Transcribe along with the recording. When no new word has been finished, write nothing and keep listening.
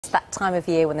It's that time of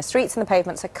year when the streets and the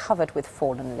pavements are covered with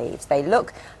fallen leaves. They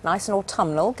look nice and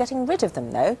autumnal. Getting rid of them,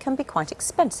 though, can be quite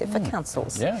expensive for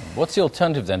councils. Yeah. What's the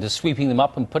alternative, then, to sweeping them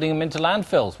up and putting them into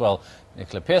landfills? Well,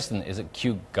 Nicola Pearson is at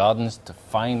Kew Gardens to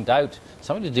find out.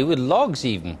 Something to do with logs,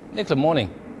 even. Nicola,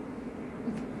 morning.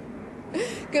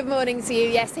 Good morning to you.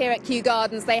 Yes, here at Kew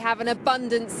Gardens they have an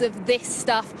abundance of this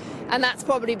stuff, and that's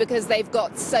probably because they've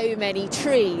got so many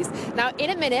trees. Now, in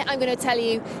a minute, I'm going to tell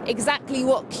you exactly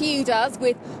what Kew does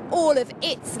with all of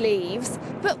its leaves.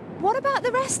 But what about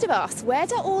the rest of us? Where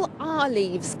do all our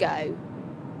leaves go?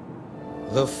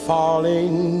 The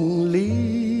falling leaves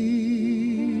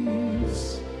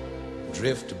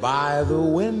drift by the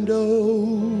window.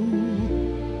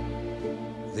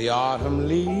 The autumn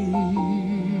leaves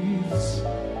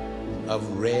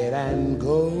of red and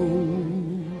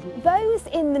gold. Those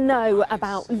in the know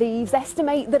about leaves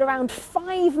estimate that around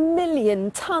 5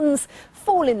 million tonnes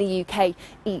fall in the UK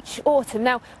each autumn.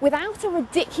 Now, without a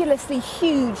ridiculously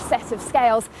huge set of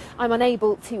scales, I'm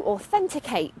unable to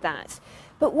authenticate that.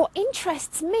 But what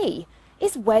interests me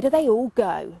is, where do they all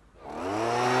go?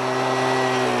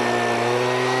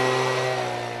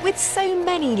 With so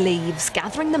many leaves,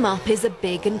 gathering them up is a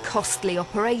big and costly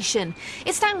operation.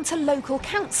 It's down to local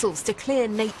councils to clear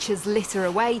nature's litter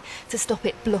away to stop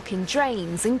it blocking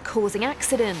drains and causing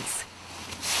accidents.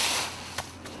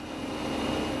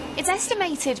 It's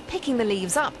estimated picking the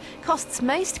leaves up costs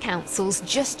most councils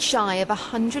just shy of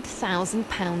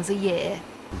 £100,000 a year.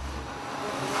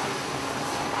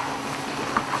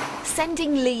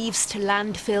 Sending leaves to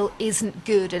landfill isn't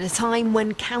good at a time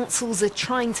when councils are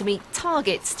trying to meet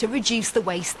targets to reduce the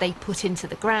waste they put into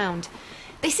the ground.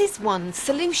 This is one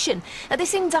solution. At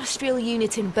this industrial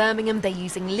unit in Birmingham, they're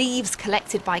using leaves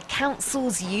collected by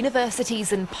councils,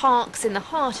 universities and parks in the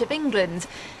heart of England,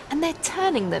 and they're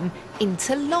turning them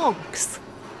into logs.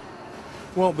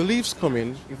 Well, the leaves come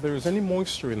in, if there is any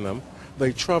moisture in them,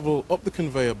 they travel up the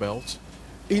conveyor belt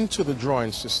into the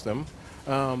drying system.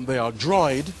 They are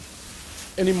dried.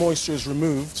 Any moisture is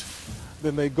removed,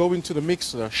 then they go into the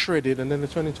mixer, shredded, and then they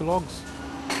turn into logs.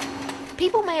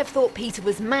 People may have thought Peter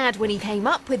was mad when he came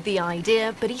up with the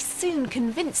idea, but he soon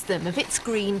convinced them of its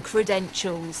green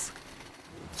credentials.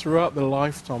 Throughout the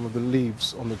lifetime of the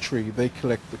leaves on the tree, they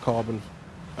collect the carbon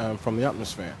from the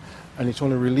atmosphere, and it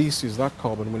only releases that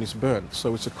carbon when it's burnt,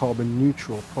 so it's a carbon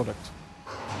neutral product.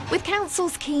 With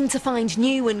councils keen to find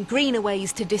new and greener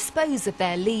ways to dispose of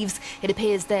their leaves, it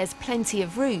appears there's plenty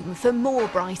of room for more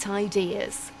bright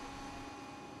ideas.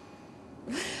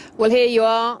 Well, here you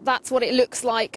are. That's what it looks like